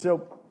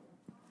So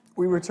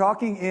we were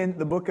talking in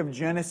the book of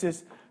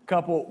Genesis a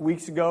couple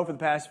weeks ago for the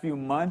past few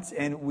months,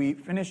 and we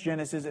finished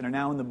Genesis and are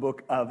now in the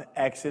book of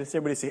Exodus.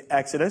 Everybody say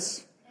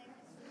Exodus.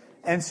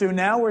 And so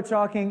now we're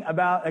talking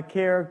about a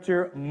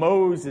character,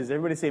 Moses.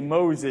 Everybody say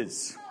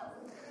Moses.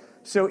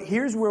 So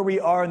here's where we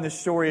are in the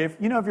story. If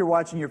you're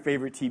watching your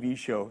favorite TV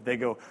show, they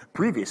go,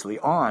 previously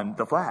on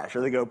The Flash,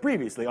 or they go,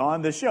 previously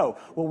on the show.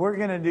 Well, we're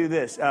going to do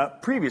this.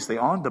 Previously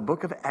on the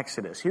book of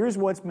Exodus. Here's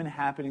what's been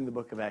happening in the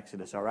book of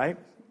Exodus, all right?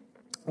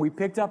 We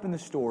picked up in the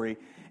story,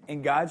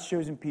 and God's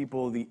chosen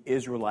people, the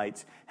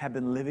Israelites, have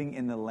been living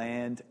in the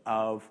land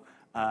of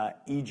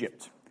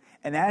Egypt.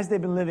 And as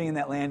they've been living in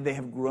that land, they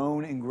have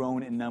grown and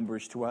grown in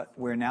numbers to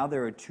where now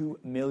there are 2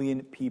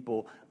 million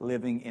people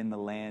living in the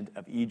land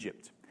of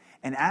Egypt.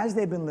 And as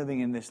they've been living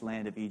in this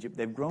land of Egypt,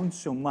 they've grown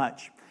so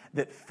much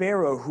that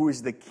Pharaoh, who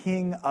is the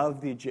king of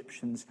the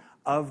Egyptians,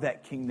 of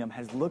that kingdom,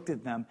 has looked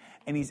at them,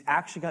 and he's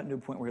actually gotten to a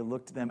point where he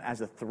looked at them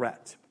as a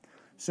threat.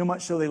 So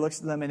much so that he looks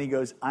at them and he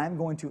goes, I'm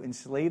going to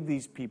enslave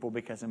these people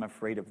because I'm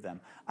afraid of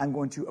them. I'm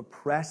going to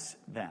oppress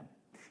them.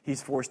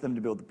 He's forced them to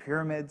build the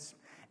pyramids,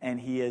 and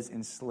he has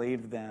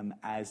enslaved them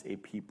as a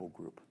people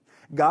group.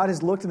 God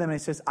has looked at them and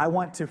he says, I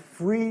want to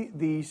free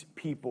these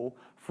people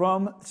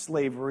from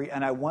slavery,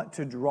 and I want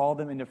to draw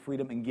them into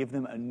freedom and give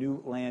them a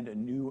new land, a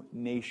new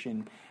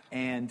nation,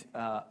 and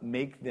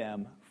make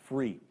them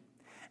free.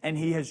 And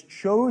he has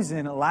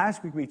chosen,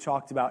 last week we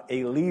talked about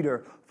a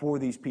leader for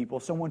these people,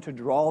 someone to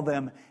draw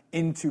them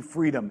into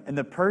freedom. And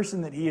the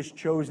person that he has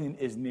chosen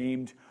is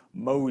named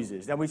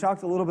Moses. Now we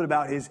talked a little bit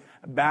about his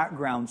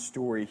background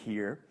story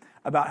here,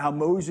 about how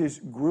Moses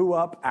grew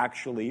up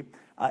actually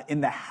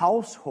in the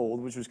household,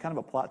 which was kind of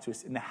a plot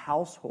twist, in the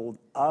household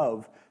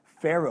of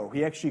Pharaoh.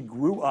 He actually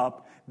grew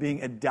up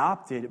being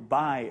adopted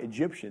by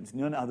Egyptians,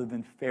 none other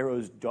than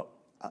Pharaoh's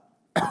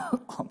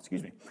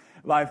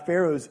by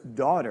Pharaoh's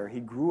daughter.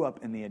 He grew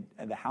up in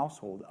the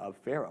household of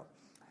Pharaoh.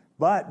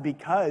 But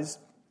because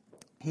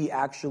he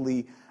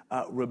actually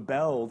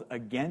rebelled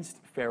against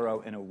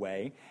Pharaoh in a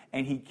way,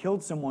 and he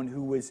killed someone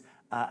who was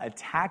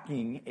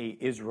attacking an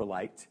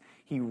Israelite,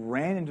 he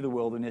ran into the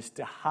wilderness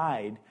to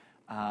hide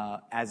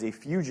as a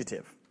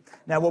fugitive.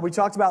 Now, what we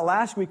talked about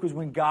last week was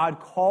when God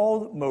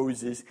called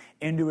Moses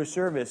into his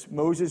service.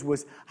 Moses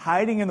was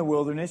hiding in the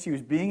wilderness. He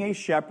was being a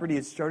shepherd. He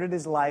had started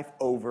his life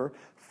over,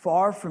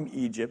 far from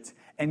Egypt.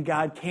 And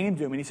God came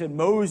to him and he said,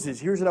 Moses,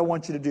 here's what I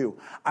want you to do.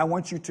 I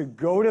want you to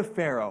go to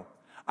Pharaoh.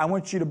 I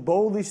want you to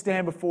boldly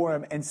stand before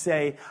him and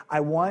say,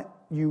 I want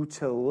you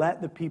to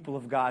let the people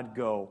of God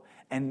go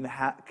and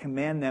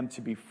command them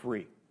to be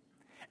free.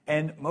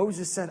 And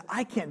Moses said,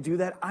 I can't do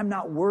that. I'm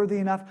not worthy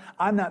enough.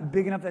 I'm not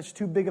big enough. That's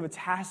too big of a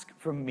task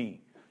for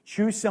me.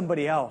 Choose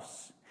somebody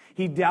else.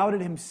 He doubted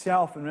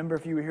himself. And remember,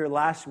 if you were here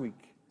last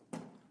week,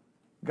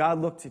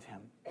 God looked at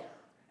him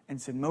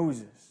and said,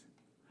 Moses,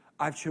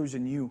 I've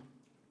chosen you.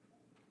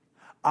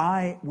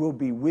 I will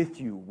be with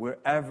you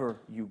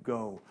wherever you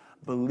go.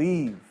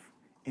 Believe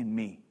in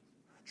me.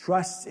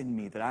 Trust in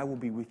me that I will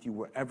be with you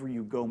wherever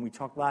you go. And we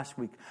talked last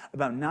week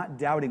about not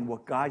doubting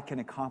what God can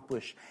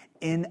accomplish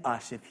in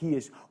us if he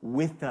is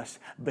with us,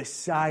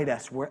 beside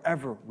us,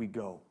 wherever we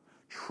go.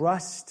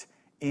 Trust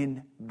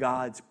in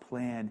God's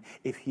plan.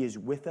 If he is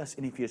with us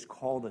and if he has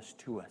called us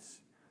to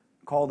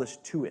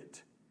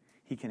it,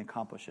 he can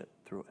accomplish it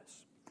through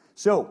us.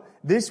 So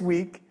this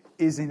week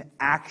is an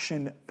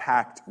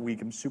action-packed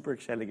week. I'm super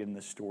excited to get in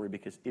this story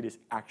because it is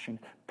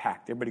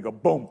action-packed. Everybody go,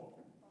 boom.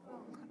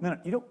 No,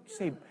 you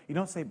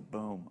don't say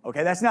boom.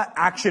 Okay, that's not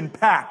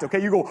action-packed.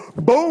 Okay, you go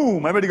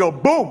boom. Everybody go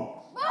boom.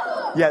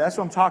 Boom. Yeah, that's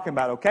what I'm talking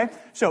about. Okay,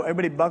 so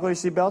everybody buckle your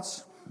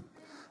seatbelts.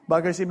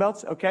 Buckle your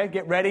seatbelts. Okay,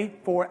 get ready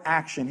for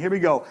action. Here we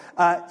go.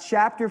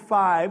 Chapter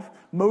 5.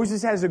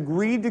 Moses has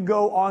agreed to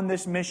go on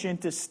this mission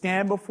to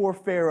stand before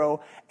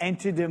Pharaoh and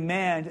to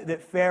demand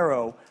that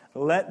Pharaoh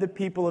let the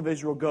people of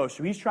Israel go.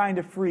 So he's trying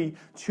to free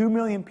 2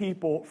 million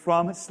people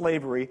from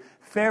slavery.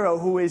 Pharaoh,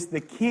 who is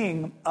the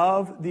king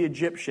of the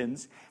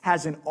Egyptians,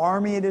 has an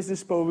army at his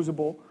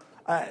disposal.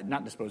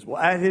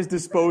 At his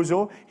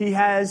disposal. He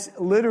has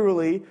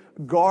literally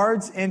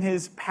guards in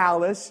his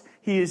palace.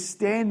 He is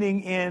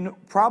standing in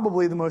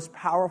probably the most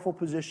powerful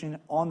position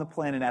on the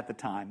planet at the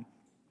time.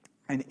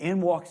 And in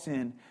walks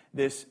in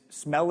this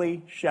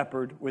smelly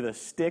shepherd with a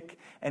stick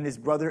and his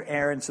brother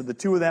Aaron. So the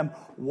two of them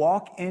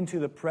walk into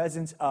the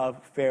presence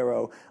of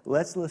Pharaoh.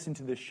 Let's listen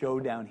to the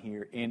showdown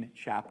here in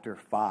chapter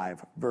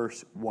 5,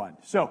 verse 1.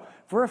 So,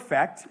 for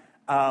effect,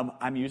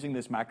 I'm using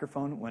this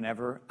microphone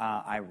whenever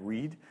I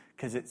read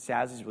because it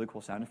has these really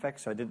cool sound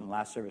effects. So I did it in the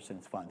last service and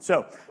it's fun.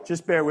 So,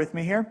 just bear with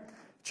me here.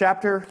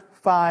 Chapter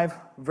 5,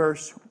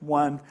 verse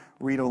 1.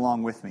 Read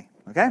along with me.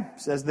 Okay?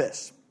 It says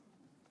this.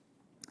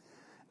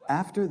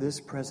 After this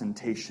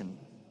presentation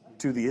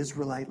to the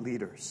Israelite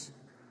leaders,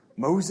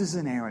 Moses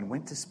and Aaron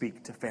went to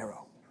speak to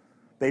Pharaoh.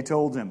 They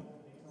told him,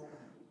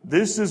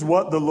 "This is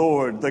what the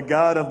Lord, the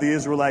God of the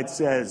Israelites,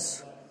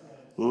 says.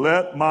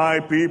 Let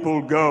my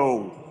people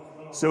go,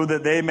 so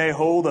that they may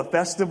hold a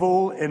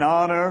festival in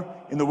honor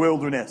in the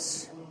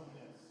wilderness."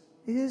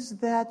 "Is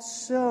that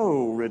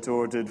so?"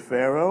 retorted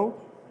Pharaoh.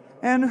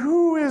 And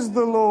who is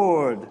the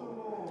Lord?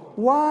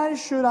 Why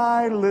should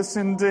I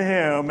listen to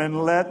him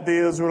and let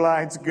the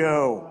Israelites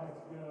go?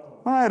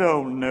 I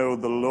don't know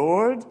the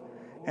Lord,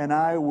 and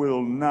I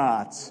will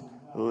not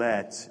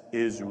let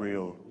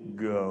Israel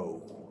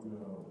go.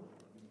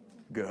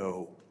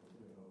 Go.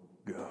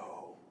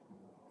 Go.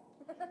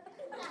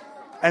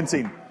 End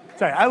scene.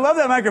 Sorry, I love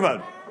that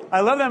microphone.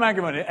 I love that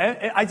microphone.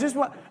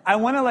 I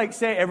want to like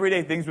say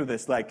everyday things with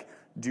this. Like,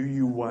 do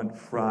you want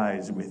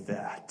fries with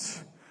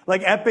that?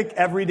 Like epic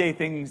everyday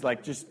things,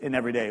 like just in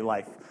everyday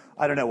life.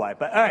 I don't know why,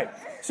 but all right.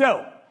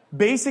 So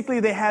basically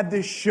they have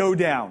this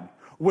showdown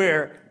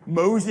where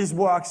Moses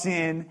walks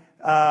in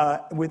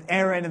with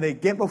Aaron and they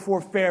get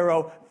before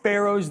Pharaoh.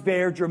 Pharaoh's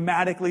there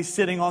dramatically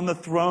sitting on the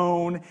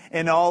throne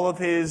in all of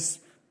his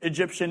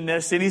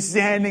Egyptianness, and he's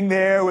standing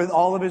there with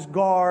all of his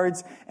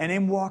guards, and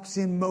in walks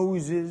in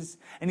Moses,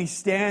 and he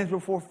stands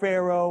before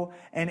Pharaoh,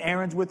 and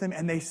Aaron's with him,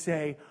 and they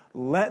say,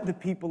 let the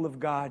people of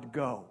God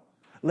go.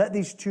 Let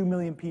these 2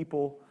 million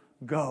people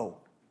go.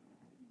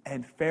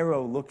 And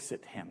Pharaoh looks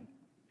at him,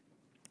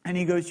 and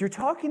he goes, you're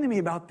talking to me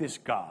about this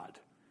God.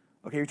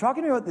 Okay, you're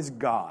talking to me about this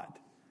God.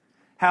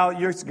 How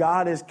your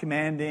God is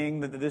commanding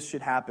that this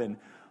should happen.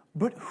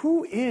 But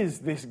who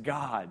is this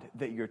God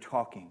that you're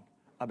talking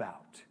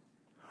about?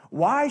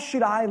 Why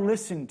should I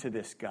listen to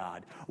this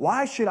God?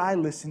 Why should I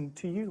listen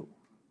to you?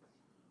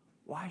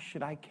 Why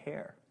should I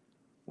care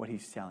what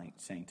he's saying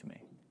to me?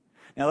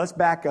 Now let's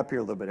back up here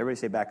a little bit. Everybody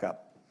say back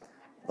up.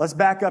 Let's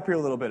back up here a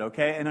little bit,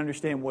 okay, and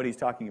understand what he's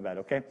talking about,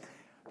 okay?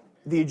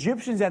 The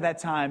Egyptians at that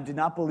time did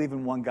not believe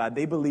in one God.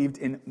 They believed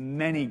in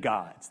many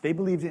gods. They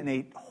believed in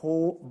a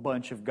whole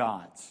bunch of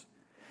gods.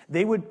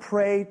 They would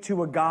pray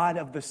to a god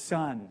of the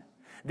sun.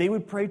 They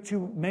would pray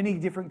to many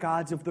different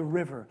gods of the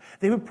river.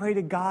 They would pray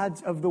to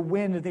gods of the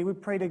wind. They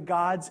would pray to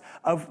gods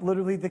of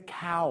literally the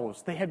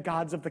cows. They had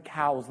gods of the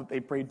cows that they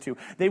prayed to.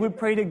 They would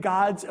pray to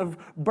gods of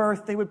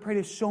birth. They would pray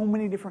to so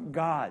many different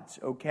gods,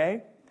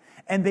 okay?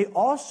 And they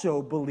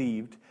also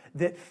believed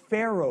that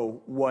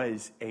Pharaoh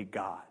was a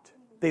god.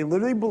 They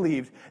literally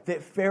believed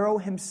that Pharaoh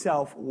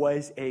himself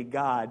was a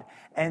god,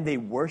 and they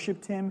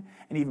worshiped him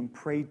and even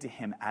prayed to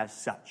him as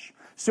such.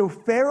 So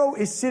Pharaoh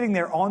is sitting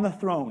there on the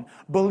throne,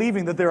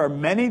 believing that there are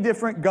many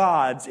different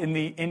gods in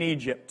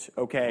Egypt,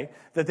 okay,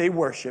 that they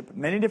worship,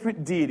 many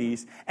different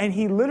deities, and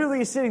he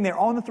literally is sitting there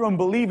on the throne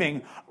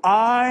believing,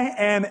 I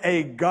am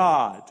a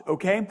god,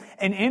 okay?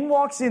 And in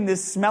walks in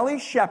this smelly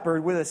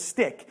shepherd with a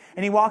stick,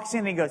 and he walks in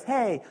and he goes,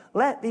 hey,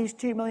 let these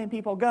 2 million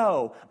people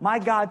go. My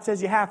God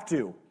says you have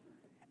to.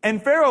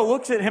 And Pharaoh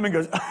looks at him and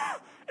goes,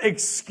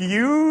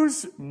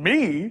 excuse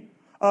me?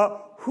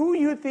 Who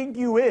you think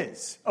you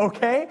is,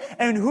 okay?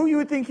 And who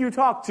you think you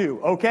talk to,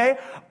 okay?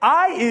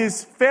 I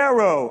is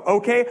Pharaoh,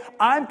 okay?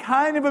 I'm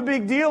kind of a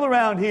big deal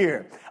around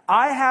here.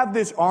 I have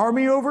this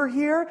army over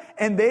here,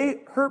 and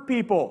they hurt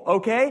people,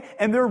 okay?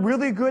 And they're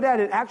really good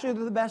at it. Actually,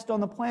 they're the best on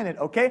the planet,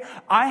 okay?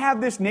 I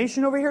have this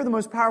nation over here, the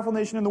most powerful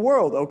nation in the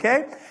world,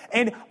 okay?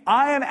 And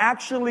I am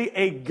actually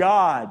a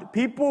god.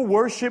 People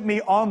worship me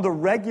on the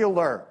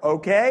regular,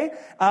 okay?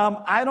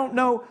 I don't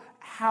know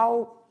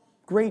how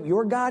great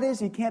your God is.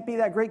 He can't be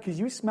that great because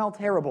you smell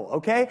terrible,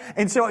 okay?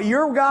 And so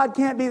your God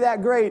can't be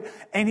that great,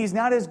 and he's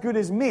not as good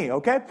as me,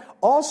 okay?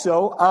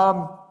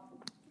 Also,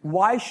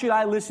 why should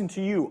I listen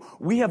to you?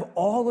 We have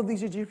all of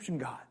these Egyptian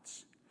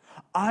gods.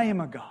 I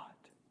am a God.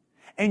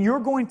 And you're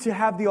going to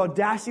have the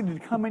audacity to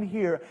come in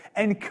here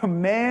and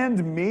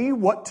command me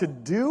what to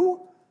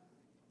do?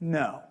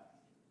 No,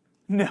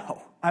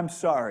 I'm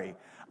sorry.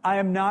 I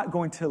am not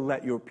going to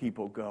let your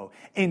people go.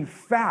 In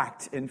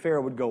fact, and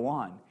Pharaoh would go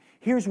on,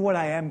 here's what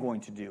I am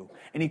going to do.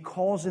 And he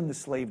calls in the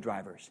slave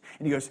drivers.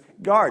 And he goes,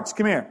 guards,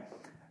 come here.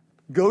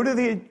 Go to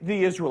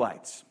the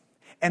Israelites.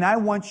 And I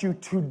want you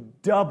to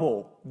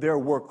double their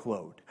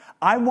workload.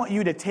 I want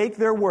you to take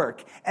their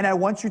work, and I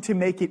want you to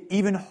make it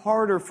even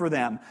harder for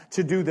them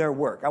to do their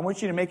work. I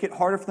want you to make it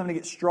harder for them to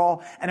get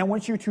straw, and I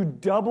want you to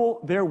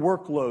double their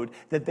workload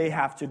that they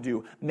have to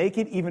do. Make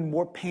it even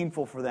more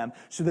painful for them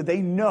so that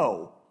they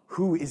know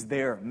who is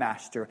their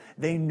master.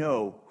 They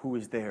know who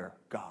is their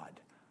God.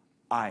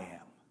 I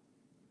am.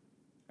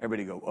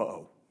 Everybody go,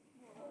 uh-oh.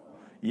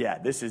 Yeah,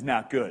 this is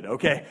not good,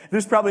 okay?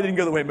 This probably didn't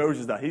go the way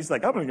Moses thought. He's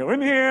like, I'm going to go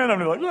in here, and I'm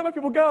going to let my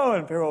people go.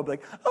 And Pharaoh will be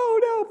like, oh,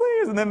 no,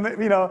 please. And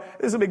then,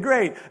 this will be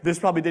great. This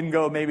probably didn't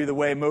go maybe the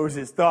way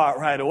Moses thought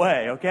right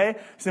away, okay?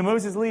 So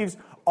Moses leaves.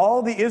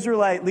 All the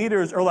Israelite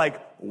leaders are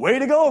like, way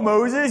to go,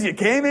 Moses. You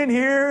came in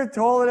here,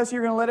 told us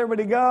you're going to let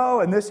everybody go,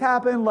 and this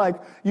happened. Like,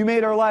 you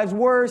made our lives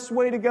worse.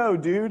 Way to go,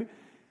 dude.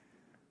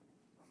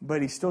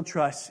 But he still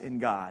trusts in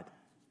God,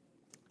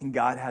 and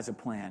God has a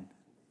plan.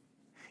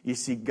 You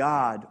see,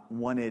 God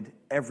wanted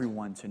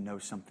everyone to know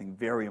something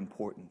very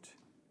important.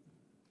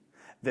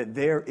 That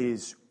there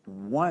is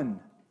one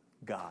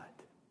God.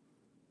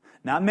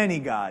 Not many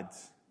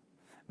gods.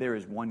 There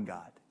is one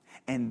God.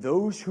 And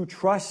those who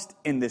trust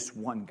in this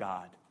one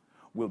God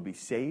will be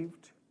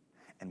saved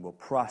and will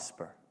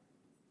prosper.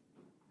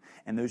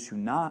 And those who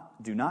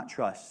do not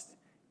trust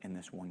in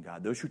this one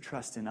God, those who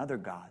trust in other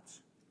gods,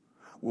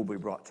 will be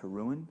brought to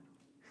ruin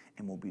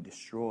and will be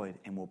destroyed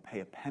and will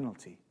pay a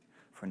penalty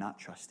for not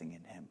trusting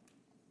in him.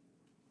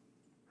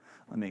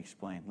 Let me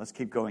explain. Let's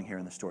keep going here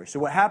in the story.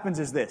 So what happens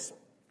is this.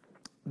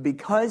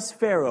 Because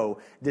Pharaoh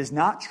does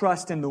not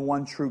trust in the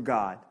one true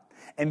God,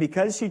 and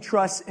because he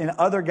trusts in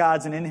other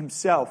gods and in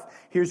himself,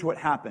 here's what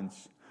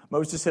happens.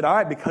 Moses said, all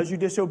right, because you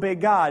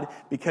disobeyed God,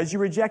 because you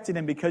rejected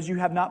him, because you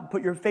have not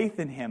put your faith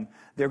in him,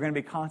 there are going to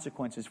be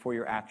consequences for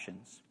your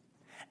actions.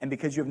 And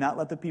because you have not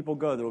let the people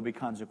go, there will be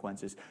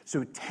consequences.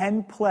 So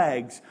 10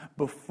 plagues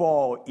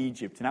befall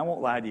Egypt. And I won't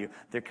lie to you,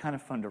 they're kind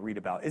of fun to read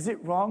about. Is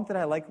it wrong that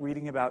I like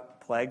reading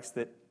about plagues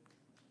that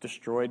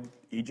destroyed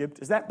Egypt?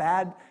 Is that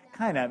bad?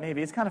 Kind of,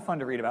 maybe. It's kind of fun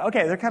to read about.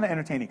 Okay, they're kind of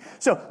entertaining.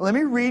 So let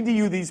me read to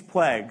you these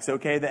plagues,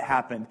 okay, that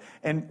happened.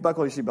 And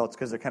buckle your seatbelts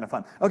because they're kind of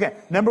fun. Okay,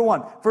 number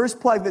one, first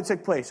plague that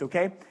took place,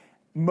 okay?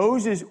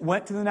 Moses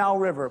went to the Nile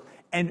River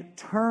and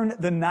turned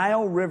the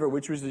Nile River,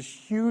 which was this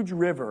huge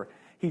river,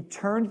 he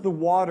turned the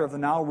water of the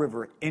Nile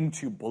River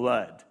into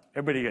blood.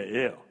 Everybody go,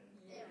 ew.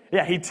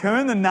 Yeah, he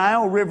turned the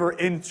Nile River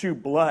into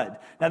blood.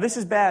 Now, this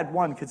is bad,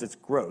 one, because it's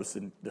gross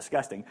and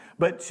disgusting.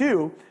 But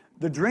two,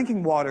 the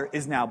drinking water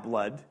is now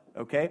blood,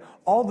 okay?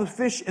 All the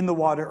fish in the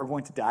water are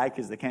going to die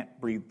because they can't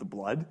breathe the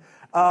blood.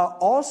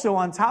 Also,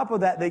 on top of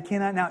that, they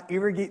cannot now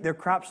irrigate their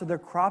crops, so their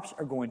crops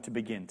are going to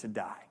begin to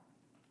die.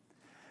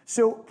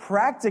 So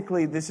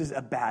practically, this is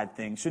a bad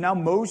thing. So now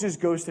Moses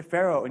goes to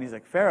Pharaoh, and he's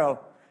like,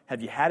 Pharaoh,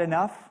 have you had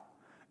enough?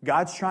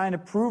 God's trying to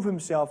prove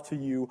himself to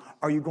you.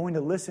 Are you going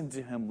to listen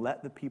to him?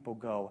 Let the people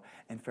go.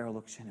 And Pharaoh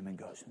looks at him and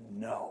goes,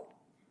 no,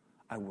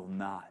 I will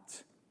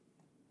not.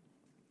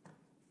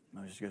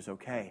 Moses goes,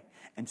 okay.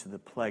 And so the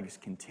plagues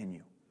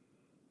continue,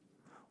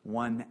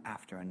 one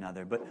after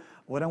another. But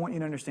what I want you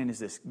to understand is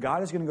this.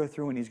 God is going to go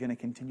through and he's going to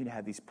continue to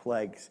have these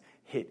plagues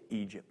hit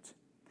Egypt.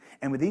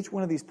 And with each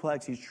one of these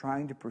plagues, he's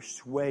trying to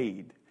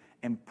persuade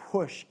and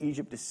push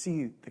Egypt to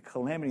see the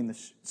calamity and the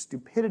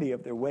stupidity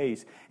of their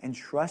ways and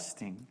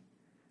trusting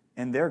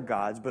in their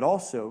gods, but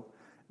also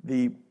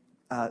the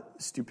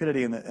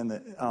stupidity and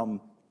the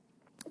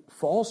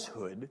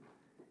falsehood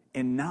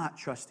in not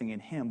trusting in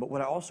him. But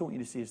what I also want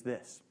you to see is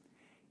this.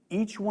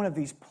 Each one of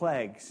these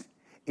plagues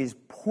is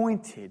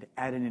pointed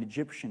at an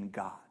Egyptian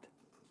god.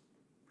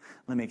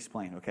 Let me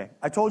explain, okay?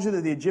 I told you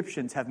that the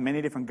Egyptians have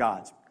many different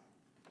gods.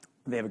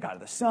 They have a god of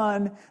the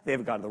sun, they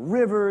have a god of the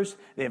rivers,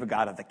 they have a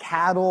god of the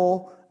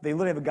cattle. They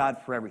literally have a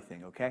god for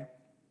everything, okay?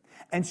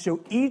 And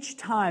so each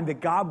time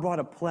that God brought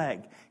a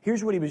plague,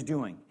 here's what he was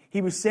doing.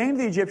 He was saying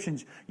to the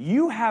Egyptians,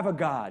 you have a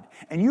God,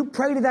 and you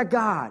pray to that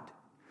God,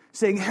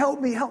 saying, help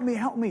me, help me,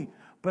 help me.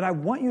 But I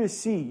want you to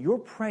see, you're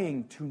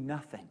praying to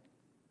nothing.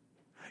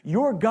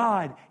 Your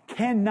God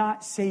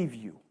cannot save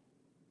you.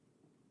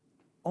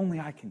 Only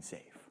I can save.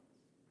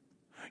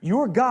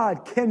 Your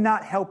God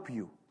cannot help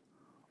you.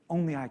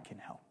 Only I can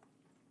help.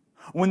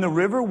 When the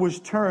river was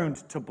turned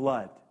to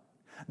blood,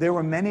 there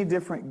were many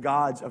different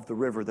gods of the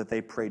river that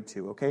they prayed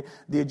to, okay?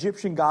 The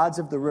Egyptian gods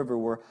of the river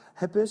were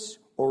Hippus,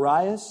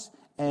 Orius,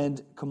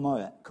 and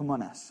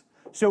Kimonas.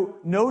 So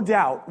no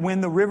doubt,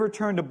 when the river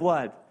turned to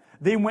blood,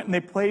 they went and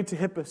they prayed to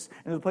Hippus,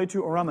 and they prayed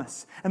to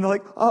Oramus. And they're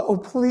like, oh,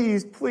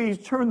 please, please,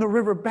 turn the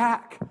river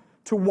back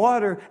to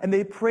water. And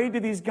they prayed to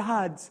these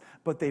gods,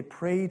 but they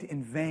prayed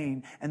in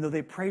vain. And though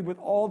they prayed with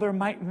all their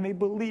might, and they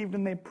believed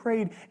and they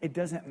prayed, it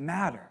doesn't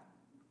matter.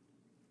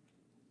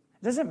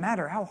 It doesn't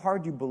matter how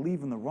hard you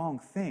believe in the wrong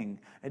thing.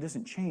 It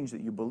doesn't change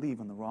that you believe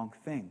in the wrong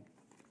thing.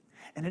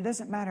 And it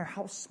doesn't matter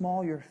how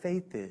small your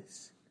faith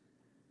is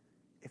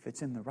if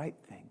it's in the right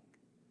thing,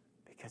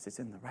 because it's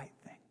in the right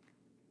thing.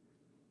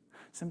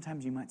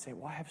 Sometimes you might say,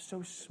 well, I have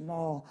so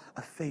small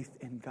a faith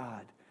in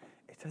God.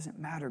 It doesn't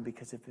matter,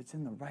 because if it's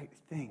in the right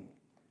thing,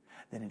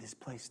 then it is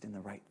placed in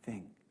the right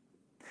thing.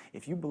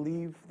 If you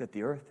believe that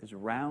the earth is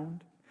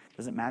round, it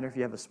doesn't matter if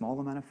you have a small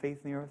amount of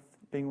faith in the earth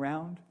being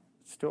round,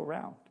 it's still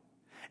round.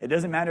 It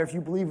doesn't matter if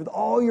you believe with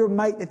all your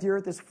might that the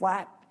earth is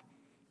flat.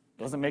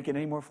 It doesn't make it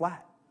any more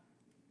flat.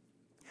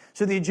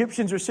 So the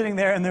Egyptians are sitting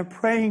there and they're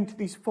praying to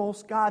these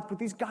false gods, but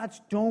these gods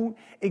don't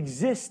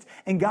exist.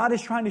 And God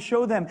is trying to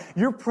show them,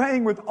 you're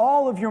praying with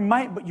all of your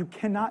might, but you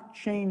cannot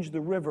change the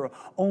river.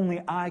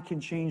 Only I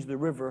can change the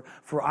river,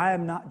 for I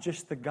am not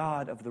just the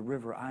God of the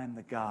river, I am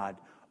the God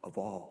of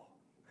all.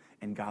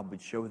 And God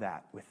would show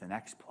that with the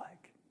next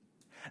plague.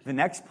 The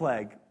next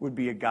plague would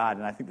be a god,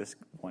 and I think this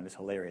one is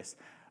hilarious,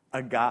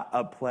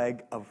 a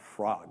plague of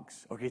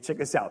frogs. Okay, check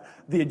this out.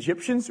 The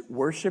Egyptians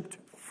worshipped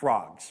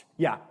frogs.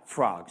 Yeah,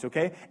 frogs,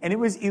 okay? And it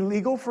was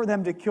illegal for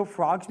them to kill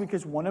frogs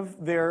because one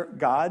of their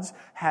gods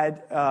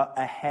had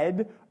a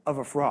head of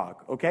a frog,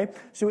 okay?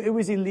 So it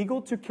was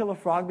illegal to kill a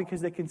frog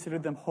because they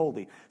considered them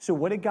holy. So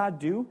what did God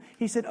do?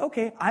 He said,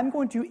 okay, I'm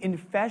going to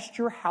infest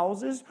your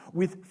houses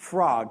with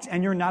frogs,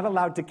 and you're not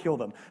allowed to kill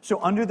them.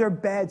 So under their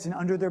beds and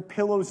under their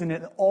pillows and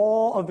in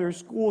all of their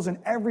schools and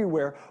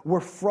everywhere were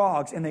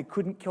frogs, and they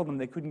couldn't kill them.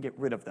 They couldn't get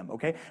rid of them,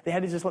 okay? They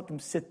had to just let them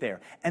sit there.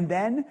 And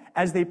then,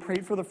 as they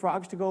prayed for the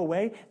frogs to go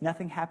away,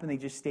 nothing happened. They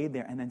just stayed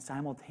there. And then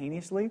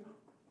simultaneously,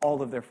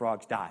 all of their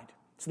frogs died.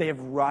 So they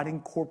have rotting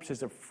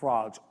corpses of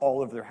frogs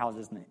all over their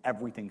houses, and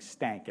everything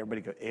stank.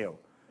 Everybody go, ew.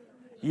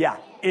 Yeah,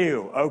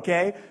 ew,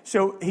 okay?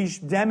 So he's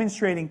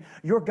demonstrating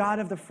your God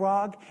of the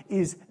frog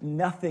is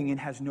nothing and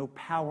has no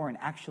power and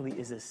actually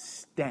is a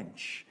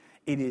stench.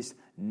 It is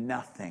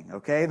nothing,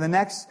 okay? The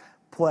next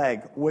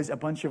plague was a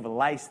bunch of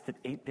lice that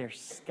ate their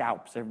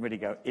scalps. Everybody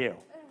go, ew.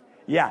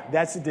 Yeah,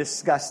 that's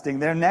disgusting.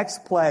 Their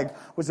next plague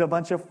was a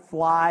bunch of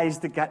flies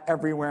that got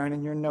everywhere and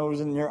in your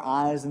nose and your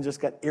eyes and just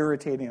got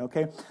irritating,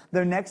 okay?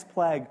 Their next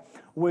plague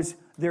was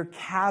their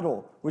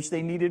cattle, which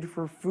they needed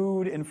for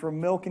food and for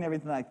milk and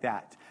everything like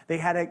that. They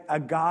had a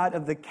god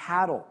of the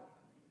cattle,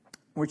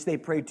 which they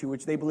prayed to,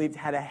 which they believed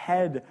had a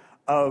head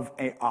of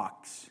an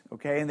ox,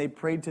 okay? And they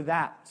prayed to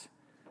that.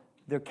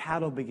 Their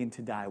cattle began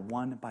to die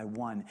one by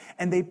one.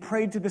 And they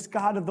prayed to this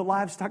God of the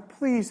livestock,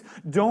 please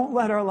don't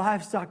let our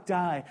livestock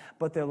die.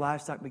 But their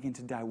livestock began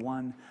to die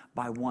one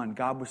by one.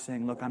 God was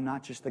saying, look, I'm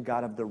not just the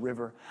God of the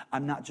river.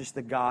 I'm not just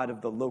the God of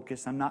the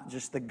locust. I'm not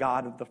just the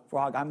God of the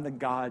frog. I'm the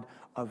God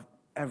of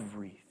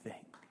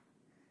everything.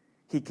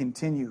 He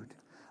continued.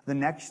 The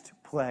next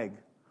plague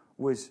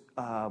was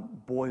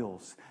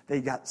boils.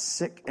 They got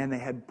sick and they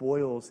had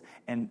boils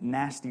and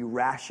nasty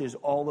rashes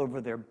all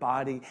over their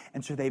body.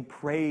 And so they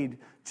prayed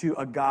to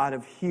a God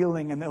of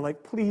healing. And they're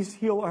like, please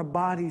heal our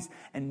bodies.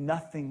 And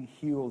nothing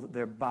healed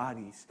their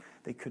bodies.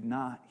 They could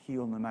not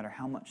heal no matter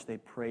how much they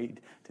prayed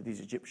to these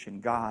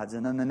Egyptian gods.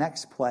 And then the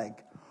next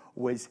plague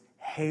was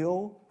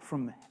hail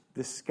from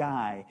the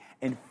sky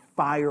and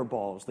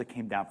fireballs that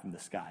came down from the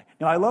sky.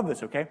 Now, I love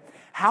this, okay?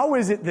 How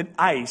is it that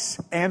ice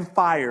and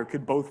fire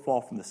could both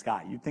fall from the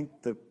sky? You'd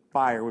think the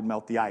fire would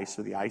melt the ice,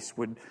 or the ice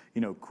would,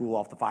 cool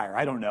off the fire.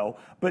 I don't know.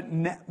 But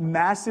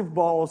massive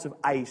balls of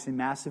ice and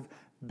massive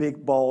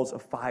big balls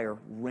of fire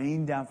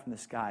rained down from the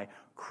sky,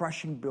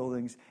 crushing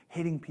buildings,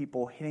 hitting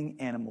people, hitting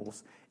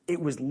animals. It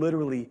was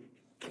literally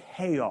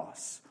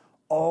chaos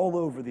all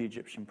over the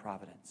Egyptian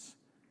province.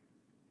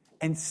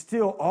 And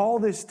still, all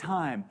this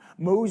time,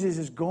 Moses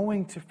is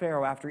going to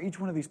Pharaoh after each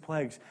one of these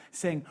plagues,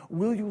 saying,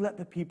 will you let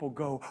the people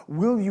go?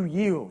 Will you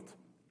yield?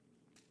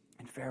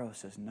 And Pharaoh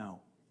says, no.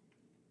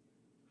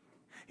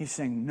 He's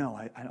saying, no,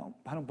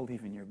 I don't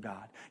believe in your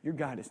God. Your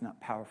God is not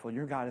powerful.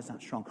 Your God is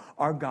not strong.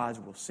 Our gods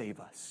will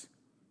save us.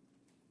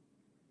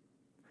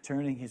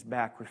 Turning his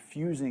back,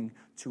 refusing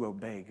to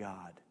obey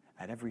God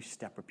at every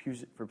step,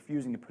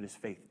 refusing to put his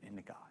faith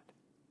into God.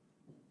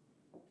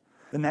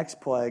 The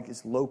next plague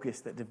is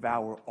locusts that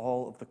devour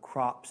all of the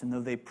crops. And though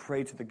they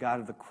pray to the God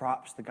of the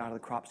crops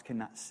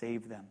cannot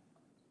save them.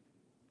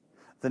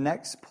 The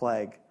next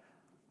plague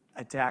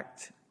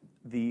attacked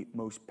the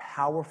most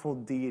powerful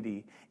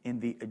deity in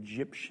the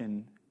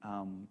Egyptian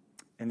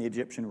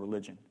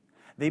religion.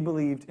 They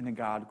believed in a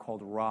god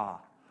called Ra.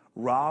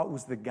 Ra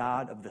was the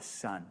god of the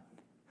sun.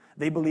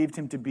 They believed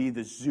him to be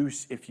the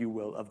Zeus, if you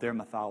will, of their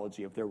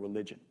mythology, of their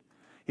religion.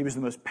 He was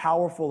the most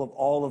powerful of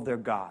all of their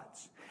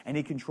gods, and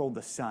he controlled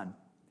the sun.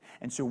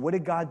 And so what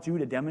did God do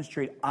to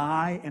demonstrate,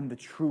 I am the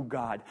true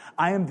God?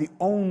 I am the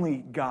only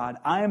God.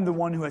 I am the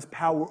one who has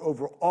power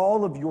over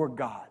all of your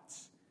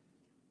gods.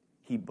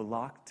 He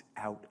blocked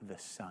out the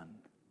sun.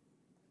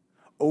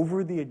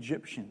 Over the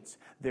Egyptians,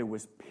 there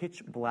was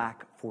pitch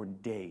black for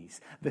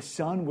days. The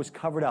sun was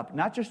covered up,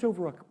 not just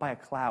by a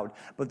cloud,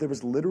 but there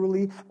was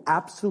literally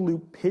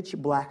absolute pitch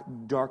black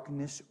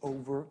darkness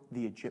over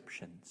the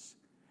Egyptians,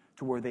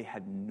 to where they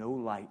had no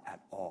light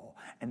at all,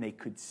 and they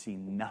could see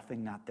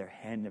nothing, not their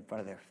hand in front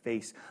of their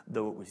face,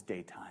 though it was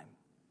daytime.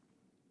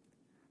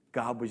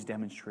 God was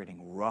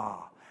demonstrating,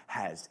 Ra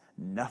has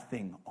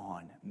nothing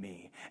on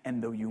me.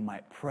 And though you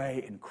might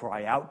pray and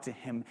cry out to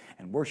him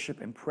and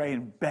worship and pray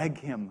and beg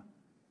him,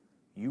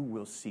 you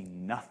will see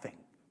nothing.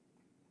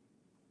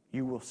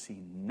 You will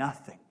see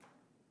nothing.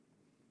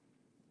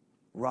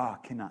 Ra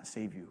cannot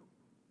save you.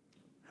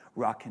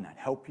 Ra cannot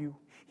help you.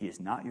 He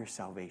is not your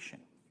salvation.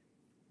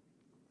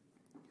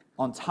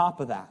 On top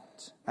of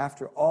that,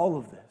 after all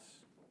of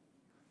this,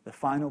 the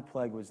final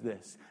plague was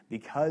this.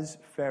 Because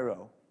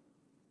Pharaoh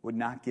would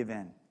not give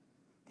in,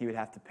 he would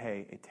have to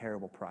pay a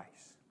terrible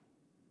price.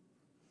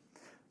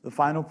 The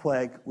final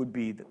plague would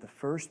be that the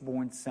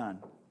firstborn son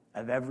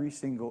of every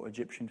single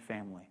Egyptian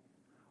family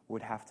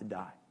would have to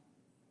die.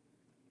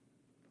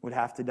 Would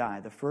have to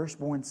die. The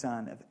firstborn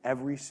son of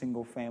every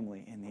single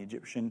family in the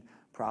Egyptian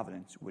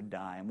province would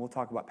die. And we'll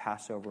talk about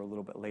Passover a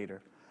little bit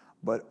later.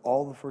 But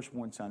all the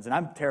firstborn sons, and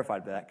I'm terrified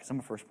of that because I'm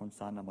a firstborn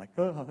son. I'm like,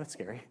 oh, that's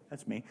scary.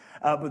 That's me.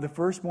 But the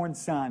firstborn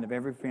son of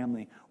every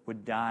family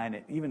would die. And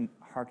it even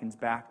harkens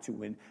back to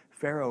when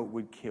Pharaoh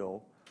would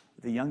kill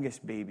the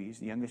youngest babies,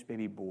 the youngest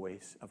baby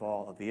boys of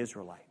all of the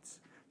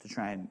Israelites to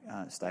try and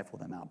stifle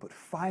them out. But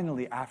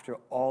finally, after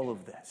all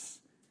of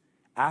this,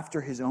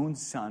 after his own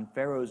son,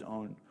 Pharaoh's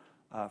own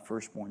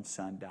firstborn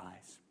son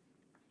dies,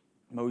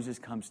 Moses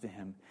comes to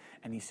him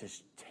and he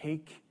says,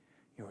 take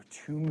your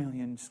 2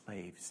 million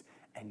slaves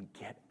and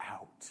get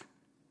out.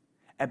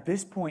 At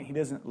this point, he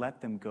doesn't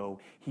let them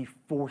go. He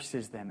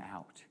forces them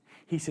out.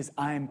 He says,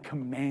 I am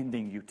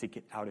commanding you to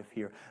get out of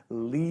here.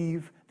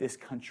 Leave this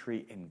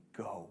country and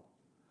go.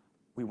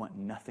 We want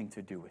nothing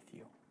to do with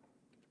you.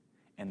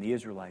 And the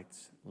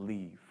Israelites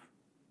leave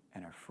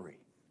and are free.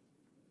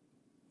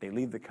 They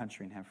leave the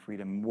country and have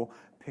freedom. And we'll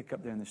pick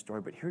up there in the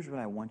story. But here's what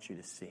I want you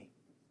to see.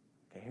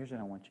 Okay, here's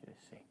what I want you to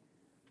see.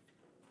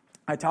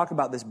 I talk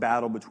about this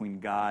battle between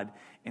God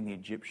and the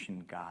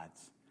Egyptian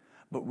gods.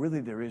 But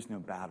really there is no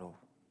battle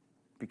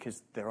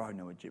because there are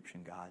no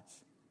Egyptian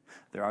gods.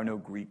 There are no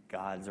Greek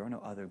gods. There are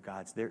no other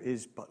gods. There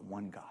is but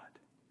one God.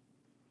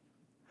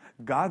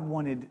 God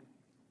wanted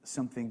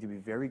something to be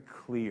very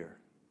clear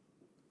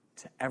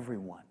to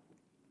everyone,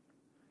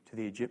 to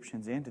the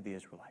Egyptians and to the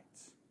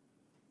Israelites.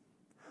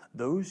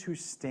 Those who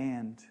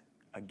stand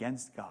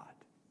against God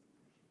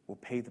will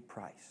pay the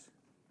price.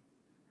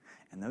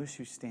 And those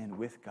who stand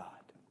with God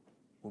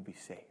will be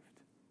saved.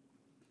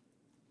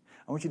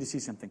 I want you to see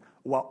something.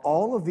 While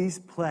all of these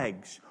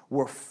plagues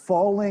were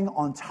falling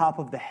on top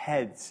of the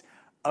heads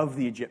of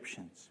the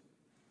Egyptians,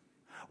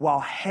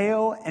 while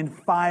hail and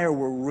fire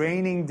were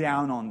raining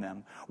down on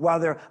them, while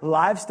their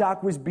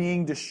livestock was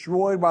being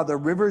destroyed, while their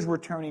rivers were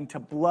turning to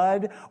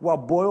blood, while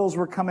boils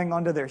were coming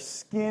onto their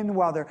skin,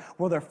 while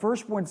their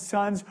firstborn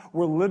sons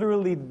were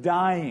literally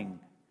dying,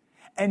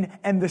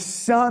 and the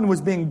sun was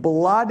being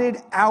blotted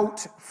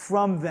out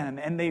from them,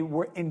 and they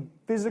were in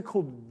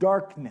physical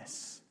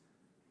darkness,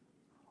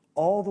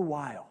 all the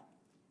while,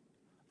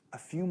 a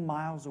few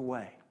miles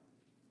away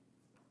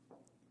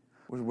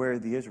was where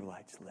the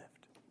Israelites lived.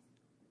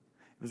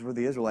 It was where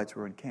the Israelites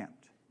were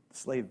encamped, the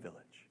slave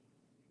village.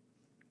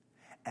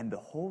 And the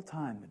whole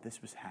time that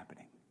this was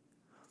happening,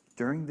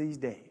 during these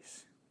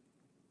days,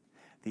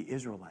 the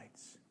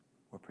Israelites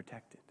were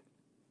protected.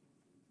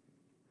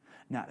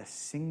 Not a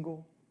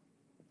single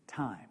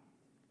time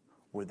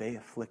were they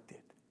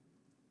afflicted.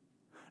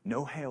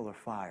 No hail or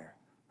fire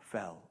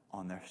fell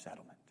on their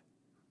settlement.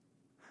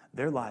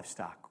 Their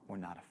livestock were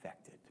not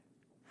affected.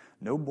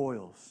 No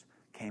boils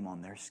came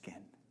on their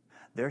skin.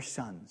 Their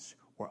sons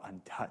were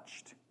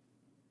untouched.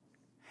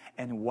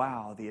 And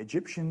while the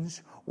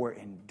Egyptians were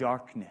in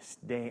darkness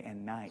day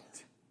and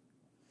night,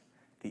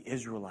 the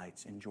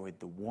Israelites enjoyed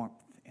the warmth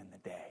in the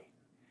day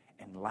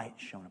and light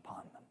shone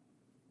upon them.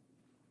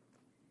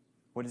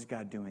 What is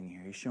God doing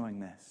here? He's showing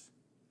this.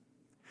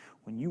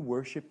 When you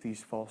worship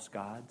these false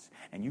gods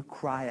and you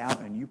cry out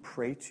and you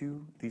pray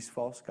to these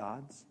false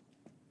gods,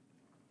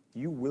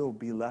 you will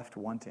be left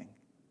wanting.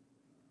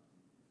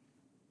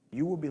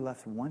 You will be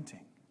left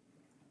wanting.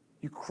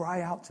 You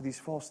cry out to these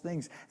false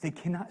things. They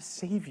cannot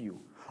save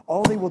you.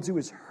 All they will do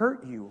is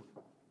hurt you.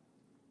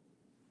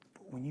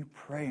 But when you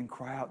pray and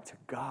cry out to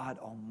God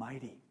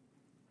Almighty,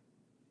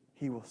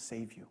 He will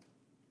save you.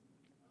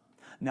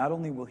 Not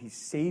only will He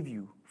save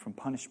you from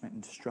punishment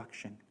and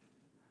destruction,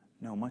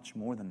 no, much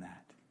more than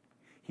that.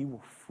 He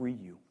will free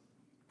you.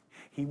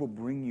 He will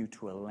bring you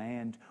to a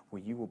land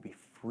where you will be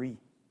free.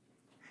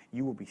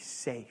 You will be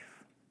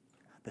safe.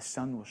 The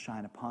sun will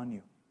shine upon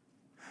you.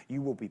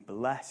 You will be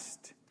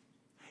blessed.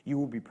 You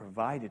will be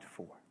provided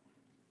for.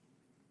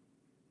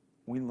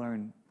 We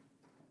learn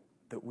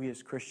that we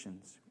as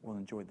Christians will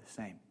enjoy the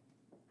same.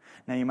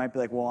 Now you might be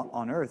like, well,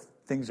 on earth,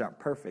 things aren't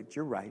perfect.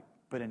 You're right.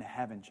 But in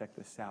heaven, check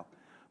this out.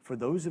 For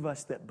those of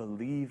us that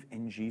believe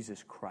in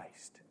Jesus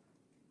Christ,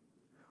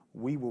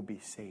 we will be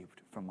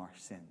saved from our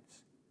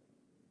sins.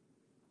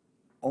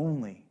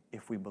 Only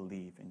if we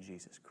believe in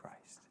Jesus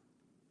Christ.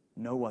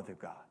 No other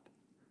God.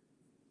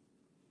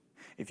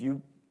 If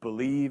you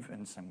believe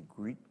in some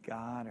Greek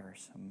god or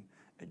some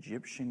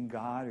Egyptian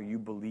god, or you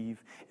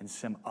believe in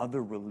some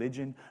other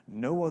religion,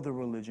 no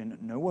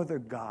other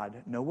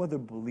God, no other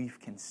belief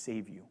can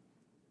save you.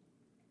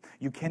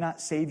 You cannot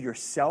save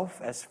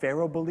yourself as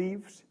Pharaoh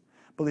believes,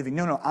 believing,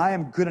 no, I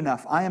am good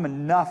enough. I am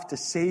enough to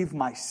save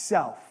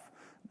myself.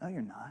 No,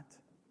 you're not.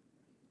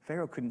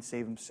 Pharaoh couldn't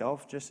save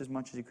himself just as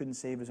much as he couldn't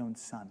save his own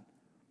son.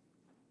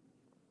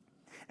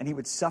 And he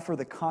would suffer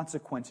the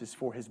consequences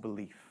for his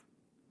belief.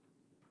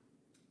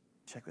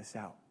 Check this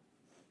out.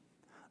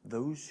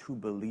 Those who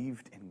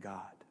believed in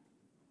God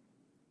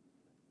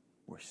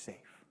were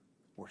safe,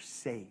 were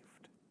saved.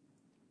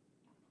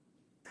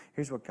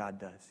 Here's what God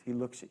does. He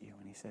looks at you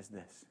and He says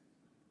this: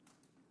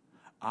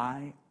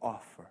 I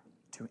offer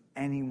to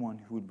anyone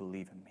who would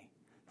believe in me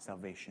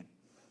salvation.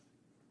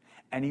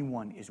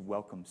 Anyone is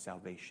welcome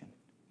salvation.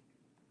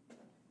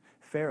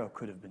 Pharaoh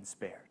could have been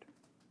spared.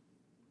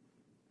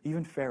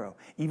 Even Pharaoh,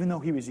 even though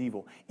he was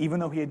evil, even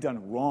though he had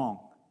done wrong,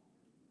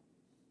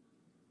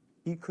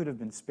 he could have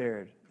been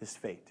spared this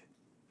fate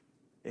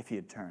if he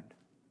had turned,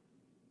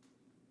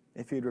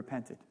 if he had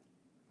repented.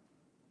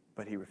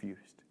 But he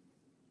refused.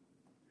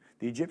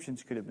 The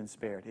Egyptians could have been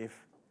spared if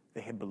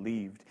they had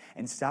believed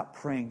and stopped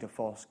praying to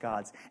false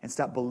gods and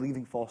stopped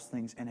believing false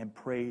things and had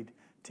prayed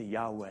to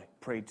Yahweh,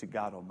 prayed to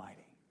God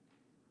Almighty.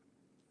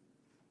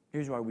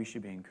 Here's why we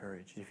should be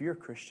encouraged. If you're a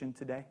Christian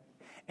today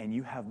and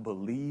you have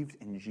believed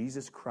in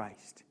Jesus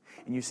Christ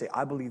and you say,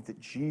 I believe that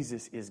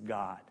Jesus is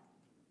God,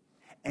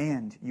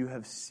 and you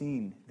have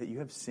seen that you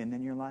have sin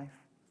in your life,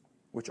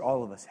 which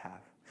all of us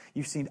have.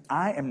 You've seen,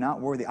 I am not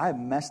worthy. I have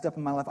messed up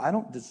in my life. I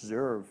don't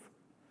deserve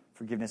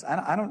forgiveness.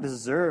 I don't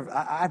deserve,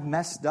 I've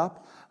messed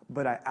up,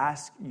 but I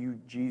ask you,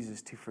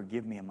 Jesus, to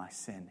forgive me of my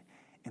sin.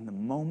 In the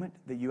moment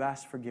that you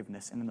ask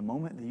forgiveness and in the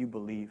moment that you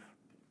believe,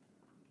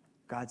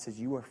 God says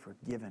you are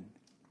forgiven.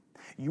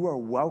 You are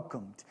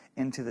welcomed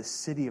into the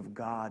city of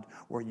God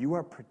where you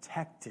are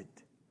protected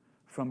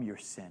from your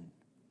sin,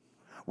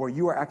 where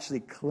you are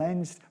actually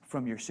cleansed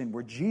from your sin,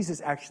 where Jesus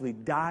actually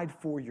died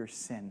for your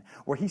sin,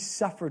 where he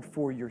suffered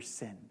for your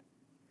sin,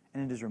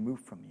 and it is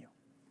removed from you.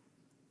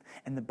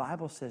 And the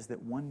Bible says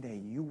that one day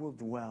you will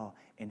dwell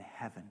in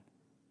heaven.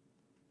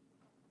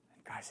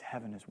 And guys,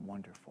 heaven is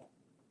wonderful.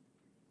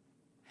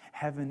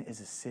 Heaven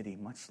is a city,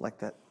 much like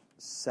that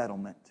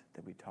settlement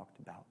that we talked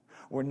about,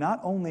 where not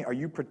only are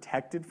you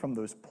protected from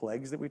those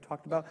plagues that we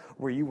talked about,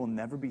 where you will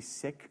never be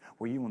sick,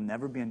 where you will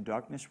never be in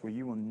darkness, where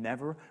you will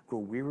never grow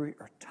weary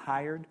or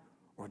tired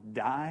or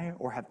die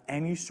or have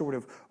any sort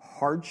of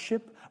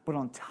hardship, but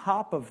on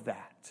top of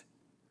that,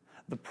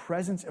 the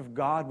presence of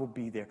God will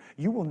be there.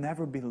 You will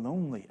never be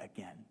lonely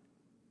again.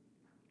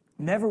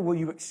 Never will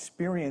you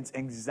experience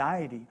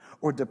anxiety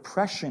or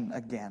depression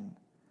again.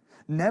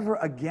 Never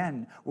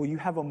again will you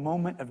have a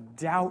moment of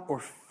doubt or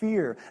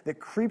fear that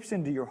creeps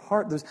into your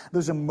heart.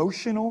 Those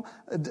emotional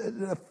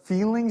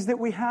feelings that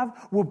we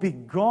have will be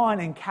gone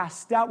and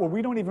cast out where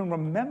we don't even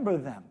remember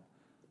them.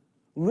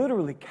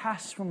 Literally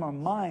cast from our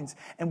minds.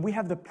 And we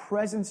have the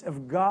presence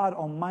of God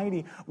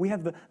Almighty. We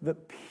have the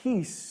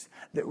peace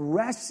that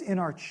rests in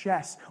our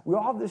chest. We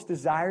all have this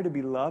desire to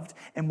be loved.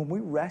 And when we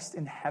rest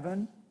in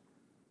heaven,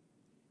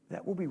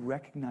 that will be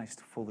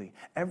recognized fully.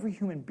 Every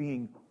human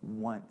being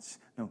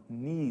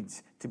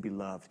needs to be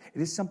loved.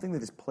 It is something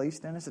that is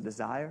placed in us, a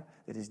desire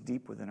that is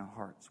deep within our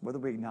hearts, whether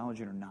we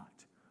acknowledge it or not.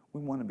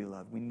 We want to be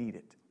loved. We need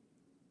it.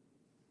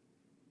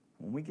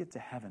 When we get to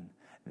heaven,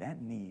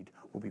 that need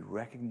will be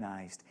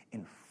recognized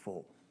in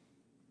full.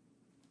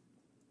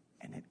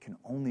 And it can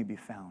only be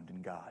found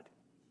in God.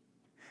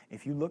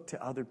 If you look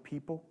to other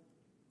people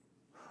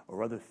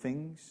or other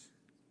things,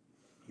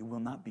 you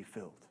will not be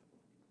filled.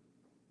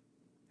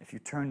 If you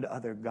turn to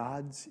other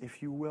gods,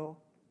 if you will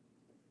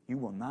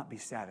not be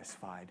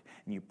satisfied.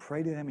 And you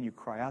pray to them and you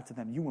cry out to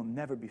them, you will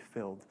never be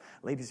filled.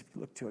 Ladies, if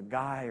you look to a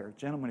guy or a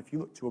gentleman, if you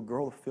look to a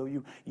girl to fill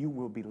you, you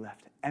will be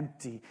left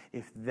empty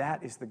if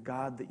that is the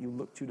God that you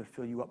look to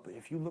fill you up. But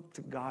if you look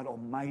to God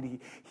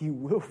Almighty, he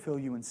will fill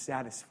you and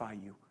satisfy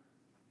you.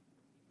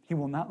 He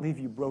will not leave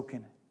you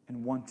broken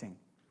and wanting.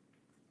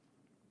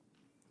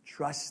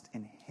 Trust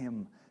in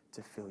him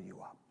to fill you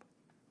up,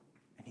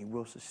 and he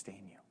will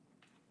sustain you.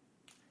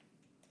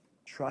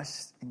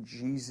 Trust in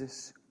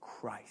Jesus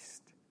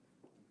Christ.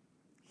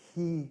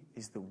 He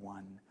is the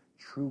one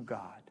true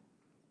God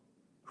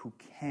who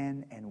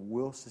can and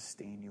will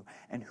sustain you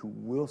and who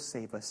will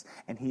save us,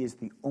 and he is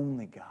the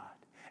only God.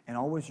 And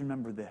always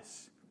remember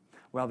this.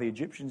 While the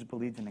Egyptians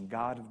believed in a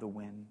God of the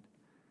wind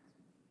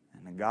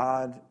and a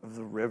God of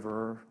the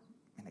river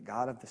and a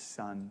God of the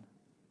sun,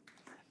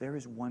 there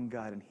is one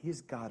God, and he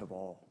is God of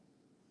all.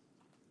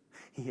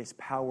 He has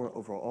power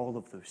over all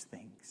of those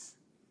things.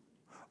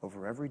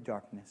 Over every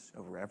darkness,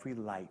 over every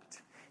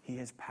light. He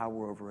has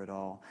power over it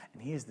all.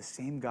 And he is the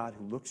same God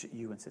who looks at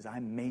you and says, I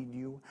made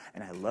you,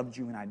 and I loved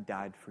you, and I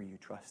died for you.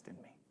 Trust in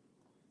me.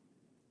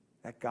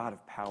 That God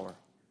of power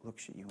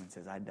looks at you and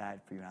says, I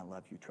died for you, and I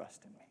love you.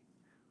 Trust in me.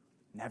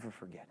 Never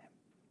forget him.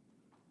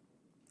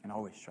 And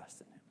always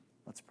trust in him.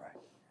 Let's pray.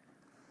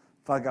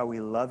 Father God,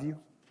 we love you.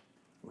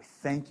 We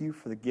thank you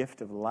for the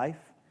gift of life.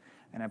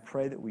 And I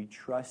pray that we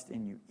trust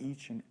in you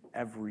each and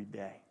every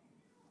day.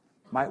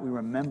 Might we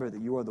remember that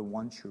you are the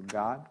one true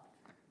God.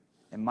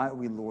 And might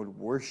we, Lord,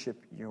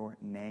 worship your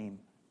name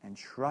and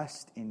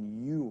trust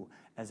in you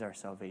as our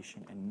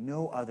salvation and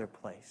no other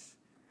place.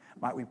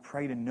 Might we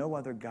pray to no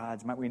other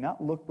gods. Might we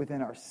not look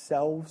within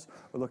ourselves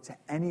or look to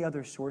any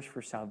other source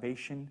for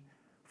salvation,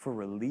 for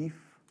relief,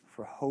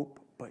 for hope,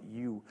 but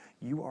you.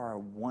 You are our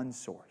one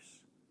source.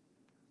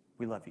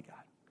 We love you,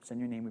 God. It's in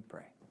your name we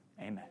pray.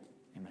 Amen.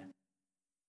 Amen.